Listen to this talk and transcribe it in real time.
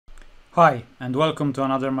Hi, and welcome to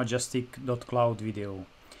another Majestic.cloud video.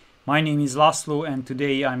 My name is Laszlo, and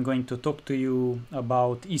today I'm going to talk to you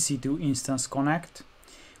about EC2 Instance Connect,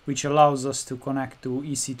 which allows us to connect to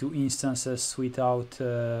EC2 instances without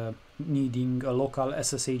needing a local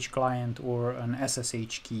SSH client or an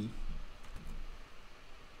SSH key.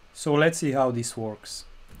 So let's see how this works.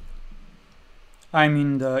 I'm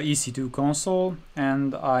in the EC2 console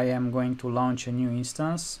and I am going to launch a new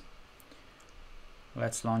instance.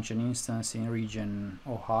 Let's launch an instance in region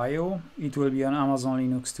Ohio. It will be an Amazon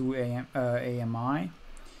Linux 2 AMI.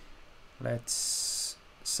 Let's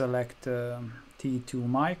select T2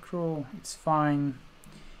 micro, it's fine.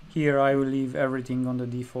 Here I will leave everything on the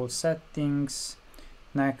default settings.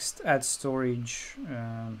 Next, add storage,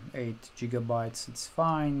 8 gigabytes, it's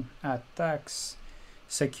fine. Add tags.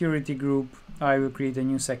 Security group, I will create a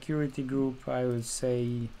new security group. I will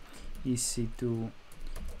say EC2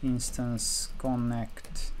 Instance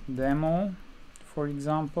Connect demo, for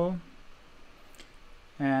example.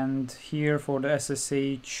 And here for the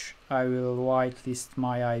SSH, I will whitelist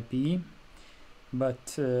my IP, but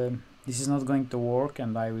this is not going to work,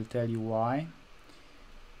 and I will tell you why.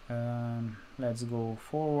 Let's go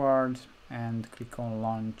forward and click on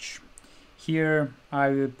launch. Here I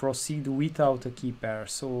will proceed without a key pair,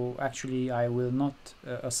 so actually I will not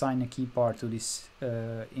assign a key pair to this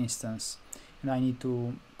instance, and I need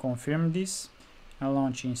to confirm this and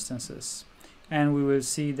launch instances. And we will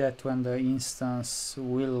see that when the instance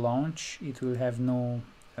will launch, it will have no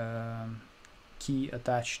key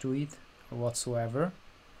attached to it whatsoever.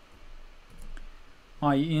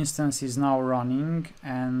 My instance is now running,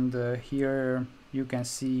 and here you can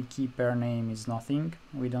see key pair name is nothing.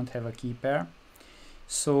 We don't have a key pair.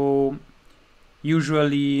 So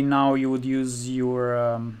usually now you would use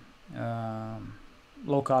your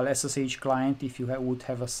local SSH client if you would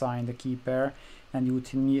have assigned a key pair, and you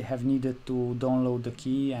would have needed to download the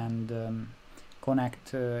key and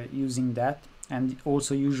connect using that. And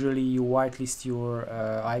also usually you whitelist your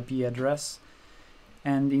IP address.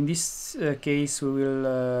 And in this case we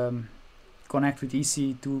will connect with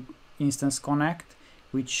EC2 Instance Connect,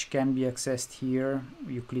 which can be accessed here.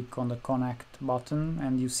 You click on the connect button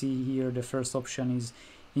and you see here the first option is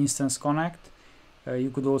Instance Connect.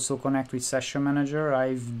 You could also connect with Session Manager.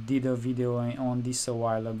 I did a video on this a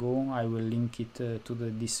while ago. I will link it to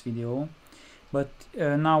this video. But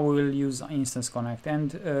now we will use Instance Connect,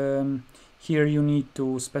 and here you need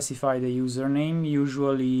to specify the username.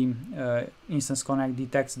 Usually Instance Connect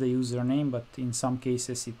detects the username, but in some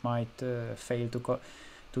cases it might fail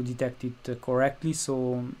to detect it correctly,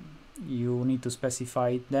 so you need to specify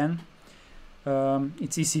it then.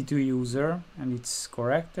 It's EC2 user and it's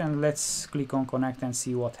correct, and let's click on connect and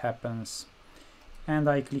see what happens. And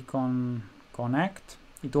I click on connect.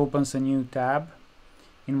 It opens a new tab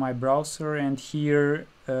in my browser, and here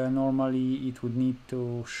normally it would need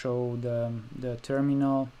to show the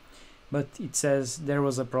terminal, but it says there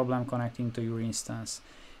was a problem connecting to your instance.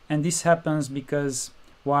 And this happens because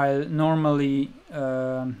while normally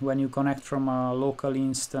when you connect from a local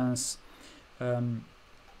instance,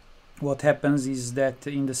 what happens is that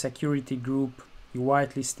in the security group you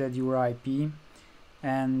whitelisted your IP,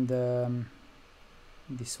 and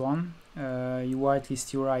this one, you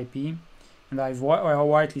whitelist your IP, and I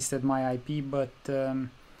whitelisted my IP, but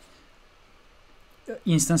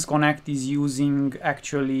Instance Connect is using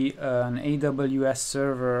actually an AWS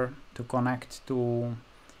server to connect to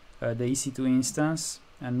the EC2 instance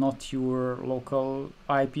and not your local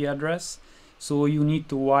IP address. So you need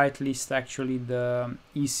to whitelist actually the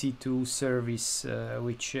EC2 service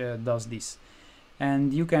which does this.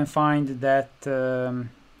 And you can find that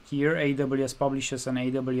here AWS publishes an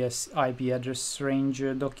AWS IP address range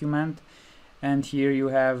document, and here you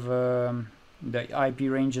have the IP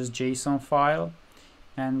ranges JSON file,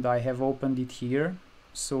 and I have opened it here.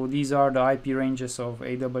 So these are the IP ranges of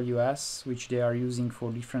AWS which they are using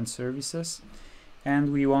for different services,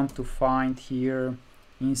 and we want to find here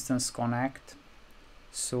Instance Connect.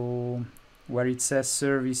 So where it says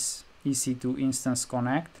service EC2 Instance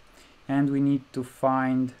Connect, and we need to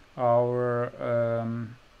find our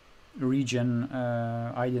region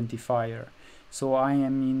identifier. So I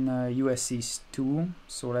am in US East 2,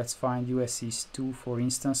 so let's find US East 2 for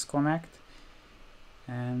Instance Connect.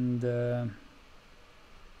 And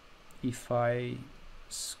if I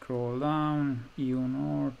scroll down, EU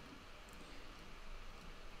North,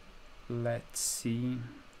 let's see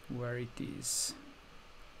where it is.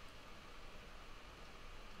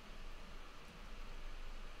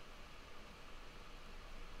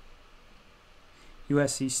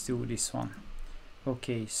 US East 2, this one.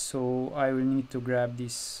 Okay, so I will need to grab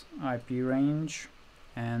this IP range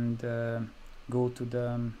and go to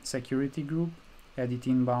the security group, edit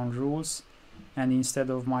inbound rules, and instead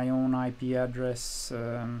of my own IP address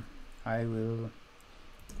I will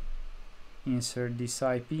insert this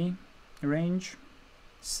IP range,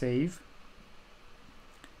 save,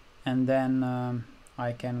 and then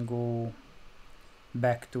I can go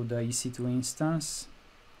back to the EC2 instance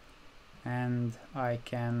and I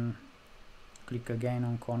can click again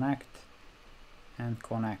on connect and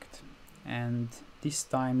connect, and this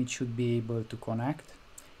time it should be able to connect,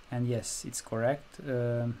 and yes, it's correct,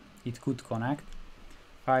 it could connect.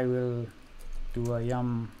 I will do a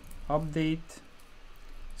yum update,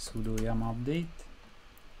 sudo yum update,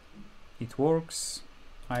 it works.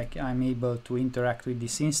 I'm able to interact with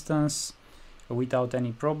this instance without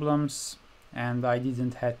any problems, and I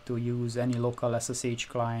didn't have to use any local SSH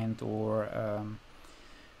client or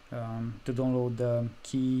to download the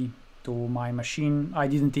key to my machine. I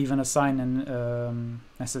didn't even assign an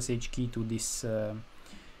SSH key to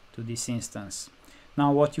this instance.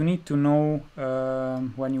 Now what you need to know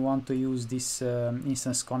when you want to use this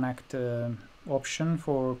Instance Connect option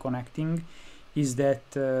for connecting is that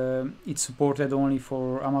it's supported only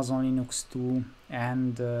for Amazon Linux 2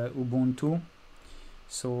 and Ubuntu.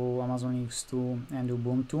 So Amazon Linux 2 and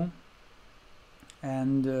Ubuntu,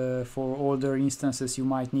 and for older instances you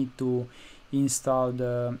might need to install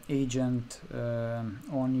the agent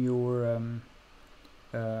on your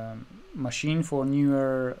machine. For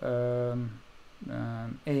newer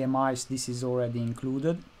AMIs this is already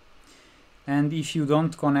included, and if you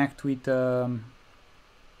don't connect with an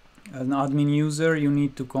admin user, you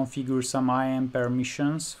need to configure some IAM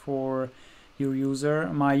permissions for your user.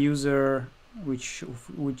 My user which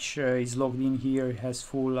is logged in here has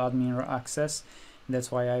full admin access,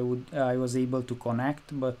 that's why I was able to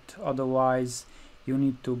connect, but otherwise you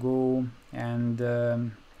need to go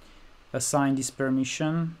and assign this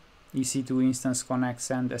permission, EC2 Instance Connect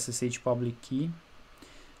send SSH public key.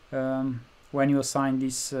 When you assign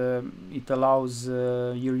this, it allows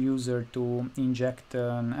your user to inject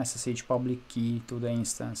an SSH public key to the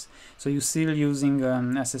instance. So you're still using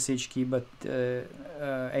an SSH key, but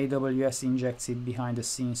AWS injects it behind the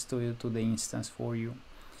scenes to the instance for you.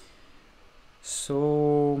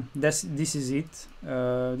 So this is it.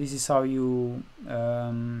 This is how you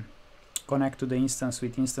connect to the instance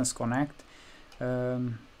with Instance Connect.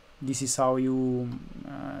 This is how you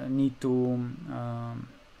need to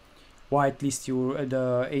whitelist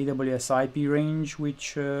the AWS IP range,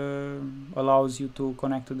 which allows you to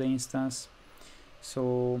connect to the instance.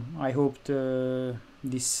 So I hope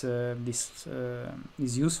this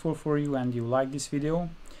is useful for you and you like this video.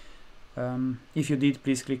 If you did,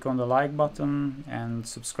 please click on the like button and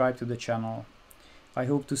subscribe to the channel. I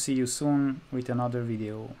hope to see you soon with another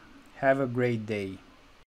video. Have a great day.